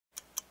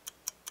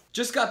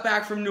Just got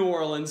back from New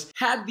Orleans,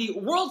 had the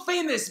world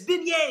famous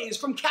beignets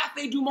from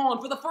Cafe Du Monde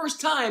for the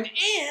first time,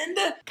 and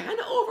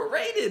kinda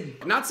overrated.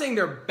 I'm not saying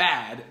they're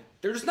bad,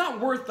 they're just not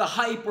worth the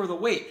hype or the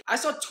wait. I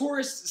saw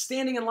tourists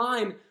standing in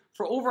line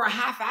for over a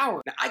half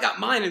hour. Now, I got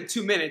mine in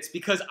 2 minutes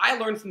because I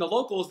learned from the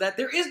locals that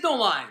there is no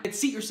line. And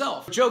seat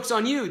yourself. Joke's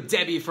on you,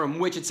 Debbie from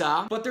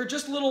Wichita. But they're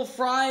just little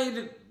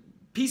fried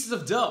pieces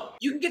of dough.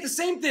 You can get the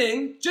same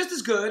thing, just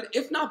as good,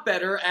 if not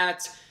better,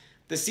 at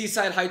the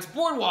Seaside Heights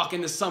Boardwalk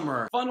in the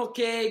summer. Funnel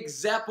cake,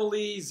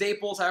 zeppoli,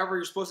 zaples, however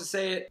you're supposed to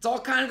say it. It's all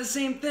kind of the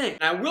same thing.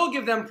 And I will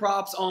give them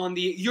props on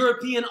the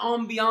European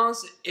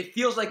ambiance. It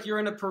feels like you're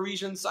in a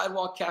Parisian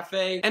sidewalk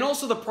cafe. And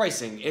also the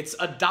pricing. It's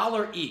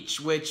 $1 each,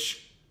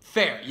 which,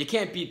 fair, you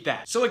can't beat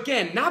that. So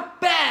again, not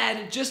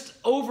bad, just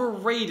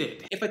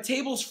overrated. If a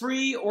table's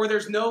free or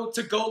there's no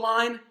to-go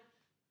line,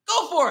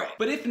 go for it.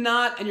 But if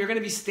not, and you're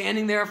gonna be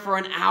standing there for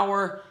an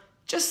hour,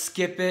 just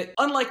skip it.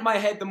 Unlike my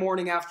head the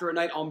morning after a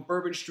night on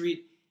Bourbon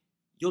Street,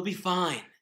 you'll be fine.